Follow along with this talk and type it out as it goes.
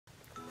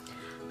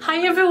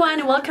Hi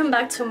everyone, welcome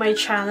back to my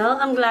channel.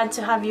 I'm glad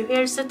to have you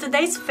here. So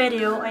today's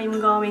video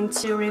I'm going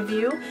to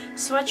review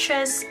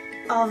swatches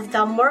of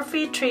the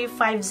Morphie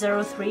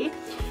 3503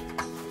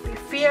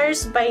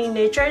 Fierce by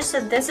Nature. So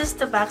this is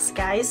the box,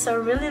 guys. So I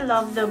really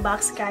love the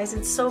box, guys.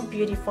 It's so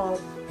beautiful.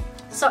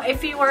 So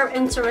if you are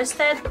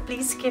interested,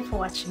 please keep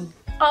watching.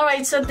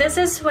 Alright, so this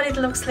is what it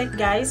looks like,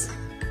 guys.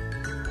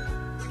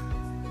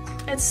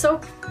 It's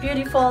so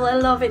beautiful. I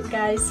love it,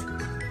 guys.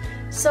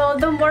 So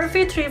the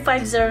Morphie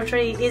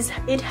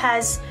 3503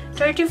 has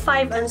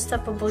 35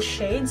 unstoppable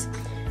shades.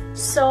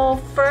 So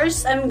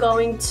first I'm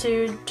going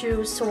to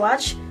do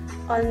swatch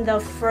on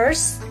the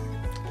first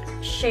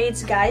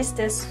shades, guys.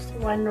 This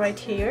one right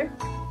here.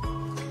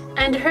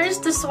 And here's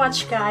the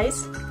swatch,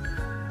 guys.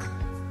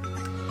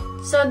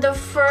 So the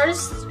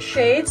first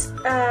shades,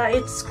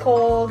 it's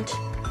called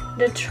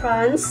the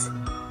Trance,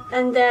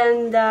 and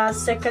then the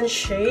second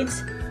shade,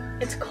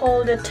 it's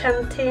called the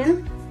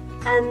Tempting.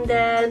 And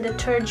then the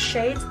third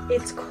shade,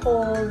 it's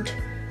called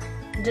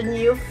the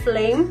New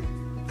Flame.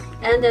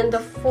 And then the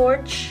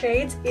fourth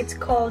shade, it's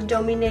called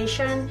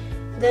Domination.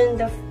 Then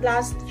the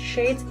last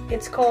shade,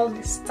 it's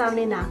called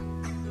Stamina.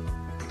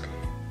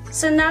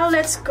 So now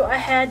let's go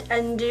ahead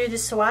and do the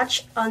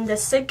swatch on the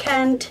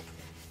second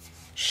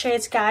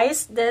shades,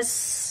 guys.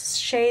 This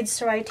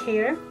shades right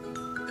here.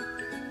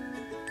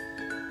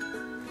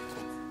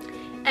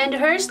 And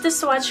here's the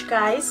swatch,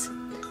 guys.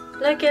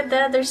 Look at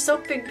that, they're so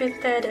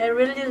pigmented. I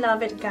really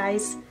love it,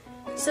 guys.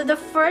 So the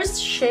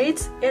first shade,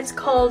 it's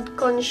called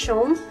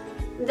Consume.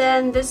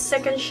 Then the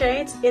second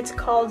shade, it's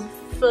called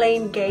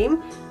Flame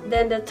Game.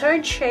 Then the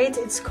third shade,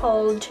 it's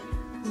called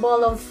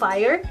Ball of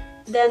Fire.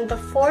 Then the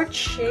fourth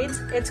shade,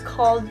 it's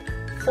called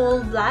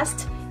Full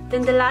Blast.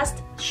 Then the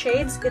last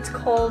shades, it's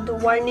called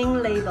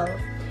Warning Label.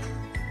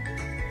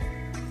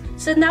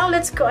 So now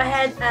let's go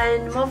ahead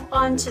and move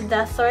on to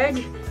the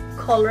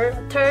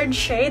third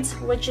shades,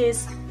 which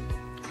is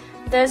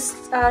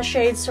this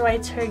shades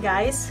right here,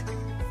 guys,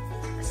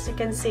 as you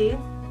can see.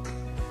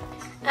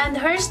 And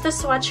here's the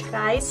swatch,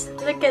 guys.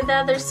 Look at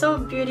that, they're so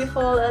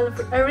beautiful.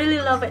 I really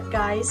love it,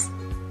 guys.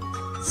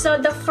 So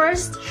the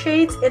first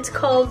shade, it's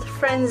called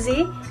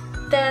Frenzy.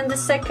 Then the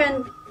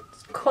second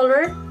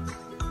color,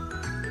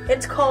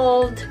 it's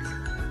called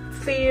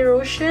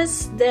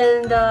Ferocious.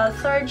 Then the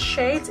third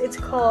shade, it's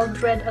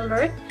called Red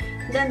Alert.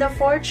 Then the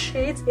fourth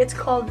shade, it's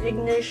called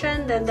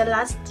Ignition. Then the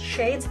last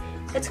shade,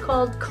 it's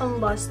called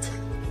Combust.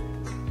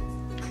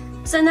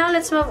 So now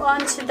let's move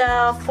on to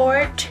the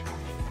fourth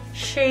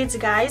shades,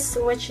 guys,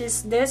 which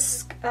is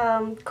this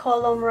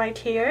column right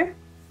here.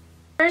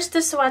 Here's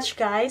the swatch,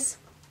 guys.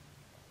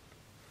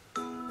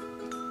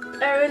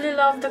 I really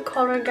love the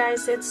color,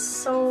 guys. It's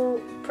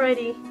so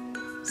pretty.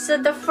 So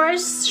the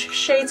first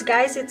shades,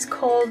 guys, it's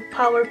called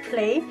Power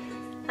Play.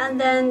 And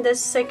then the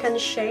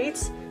second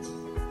shades,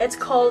 it's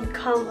called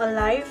Come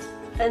Alive.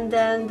 And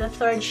then the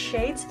third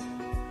shade,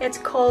 it's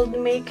called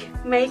Make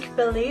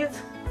Believe.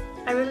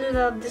 I really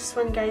love this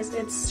one, guys.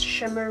 It's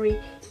shimmery.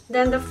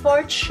 Then the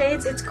fourth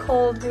shades, it's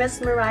called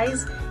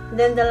Mesmerize.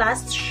 Then the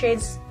last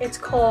shades, it's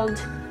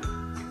called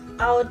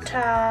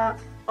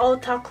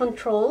Outer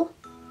Control.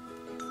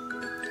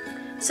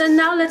 So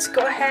now let's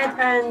go ahead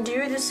and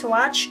do the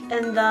swatch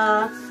in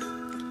the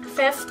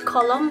fifth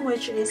column,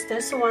 which is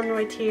this one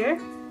right here.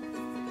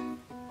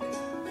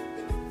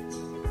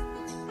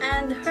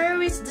 And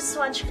here is the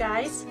swatch,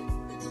 guys.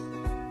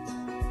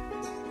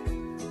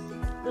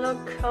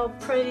 Look how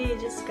pretty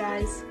it is,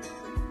 guys.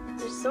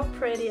 They're so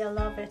pretty, I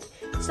love it.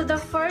 So the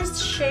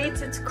first shade,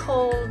 it's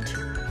called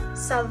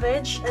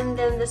Savage. And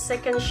then the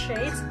second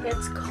shade,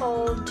 it's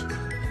called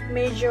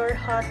Major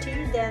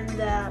Haughty. Then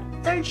the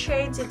third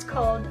shade, it's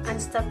called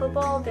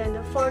Unstoppable. Then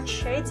the fourth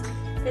shade,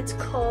 it's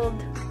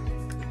called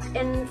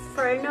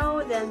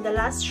Inferno. Then the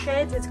last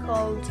shade, it's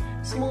called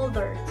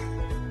Smolder.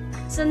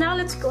 So now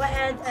let's go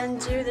ahead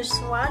and do the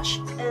swatch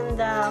in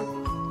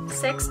the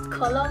sixth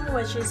column,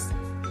 which is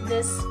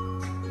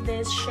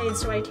these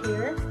shades right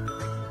here.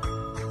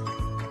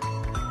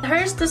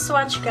 Here's the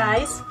swatch,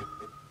 guys.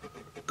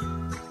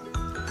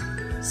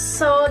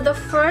 So the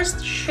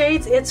first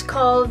shade, it's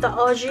called the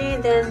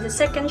OG. Then the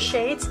second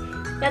shade,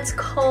 it's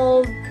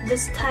called the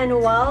Stand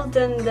Wild.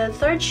 Then the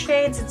third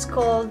shade, it's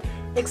called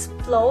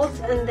Explode.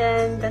 And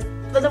then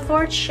for the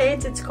fourth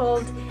shade, it's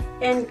called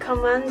In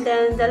Command.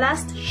 Then the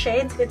last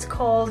shade, it's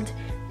called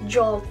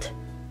Jolt.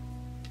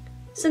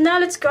 So now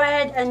let's go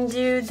ahead and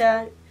do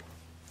the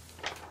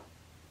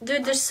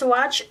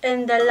swatch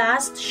in the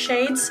last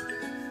shades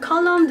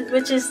column,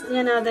 which is,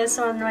 you know, this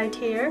one right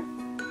here.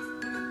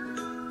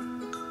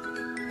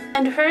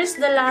 And here's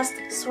the last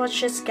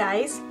swatches,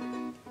 guys.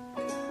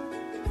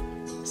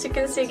 As you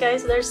can see,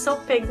 guys, they're so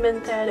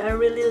pigmented. I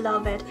really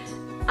love it.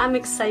 I'm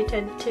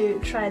excited to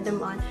try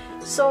them on.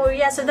 So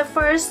yeah, so the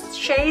first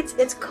shade,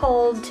 it's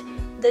called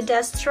the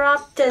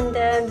Destruct. And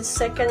then the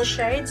second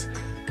shade,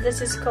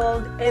 this is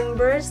called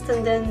Embers.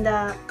 And then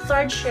the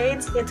third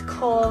shade, it's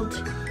called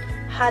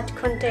Hot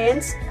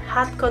Contents.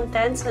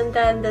 And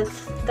then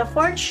the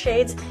fourth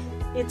shade,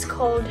 it's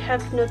called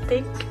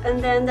Hypnotic.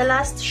 And then the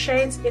last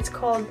shade, it's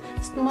called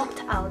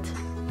Smoked Out.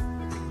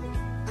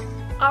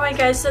 Alright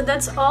guys, so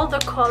that's all the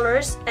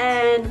colors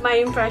and my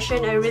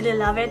impression. I really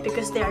love it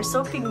because they are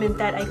so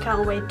pigmented. I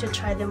can't wait to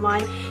try them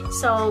on.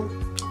 So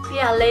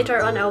yeah,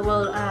 later on I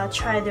will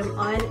try them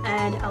on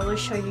and I will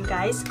show you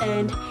guys.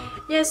 And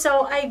yeah,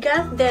 so I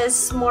got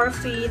this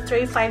Morphie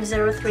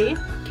 3503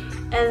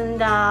 in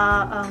the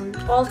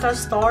Ulta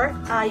store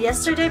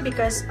yesterday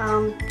because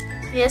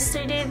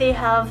yesterday they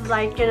have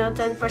like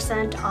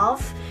 10%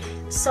 off.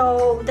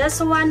 So this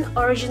one,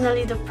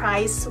 originally the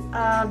price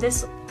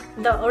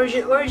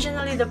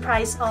originally the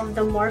price of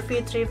the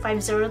Morphie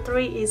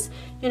 3503 is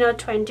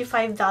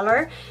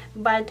 $25,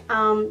 but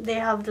they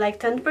have like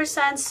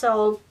 10%,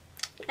 so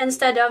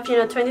instead of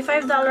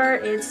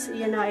 $25, it's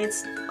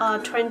it's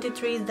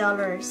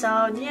 $23.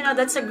 So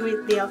that's a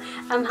great deal.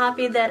 I'm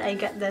happy that I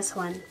got this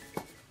one.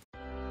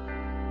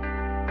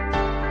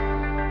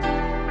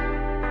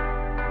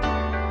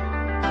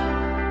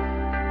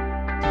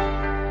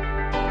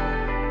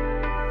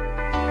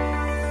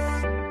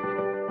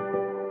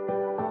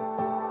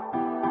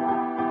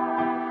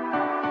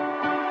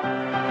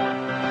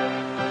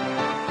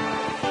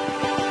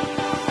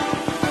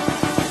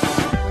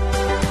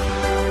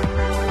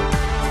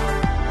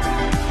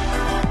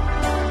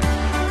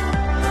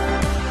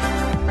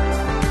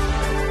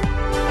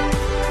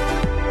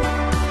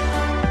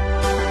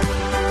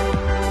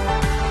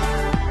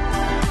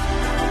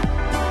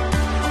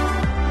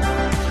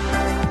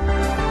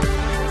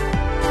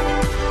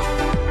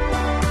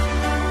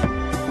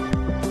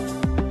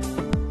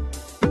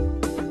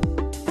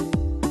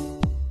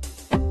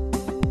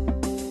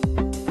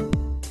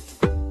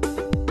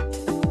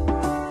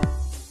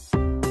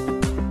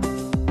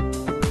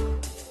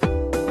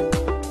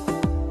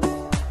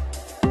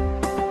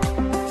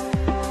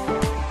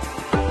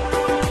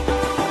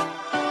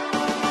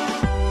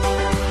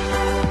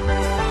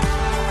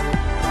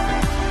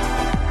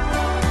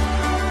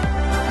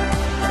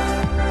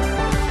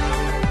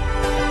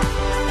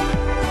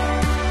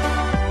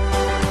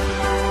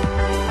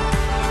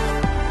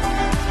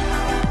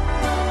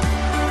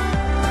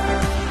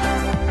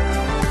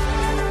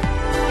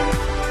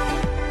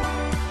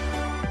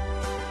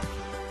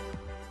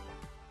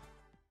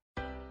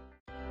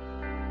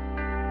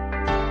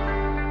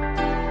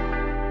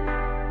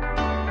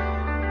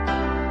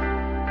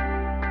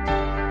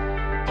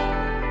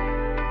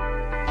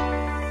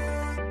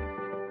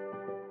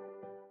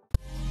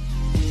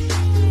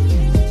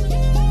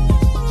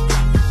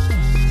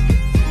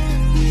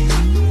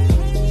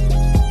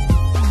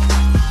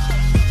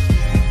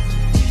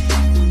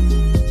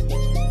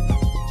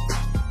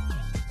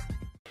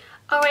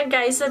 Alright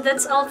guys, so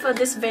that's all for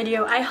this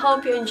video. I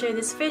hope you enjoyed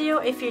this video.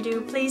 If you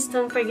do, please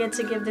don't forget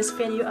to give this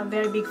video a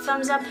very big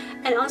thumbs up,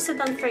 and also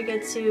don't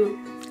forget to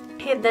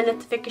hit the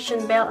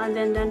notification bell and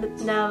then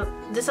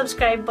the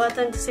subscribe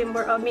button to see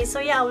more of me. So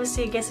yeah, I will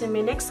see you guys in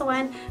my next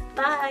one.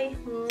 Bye!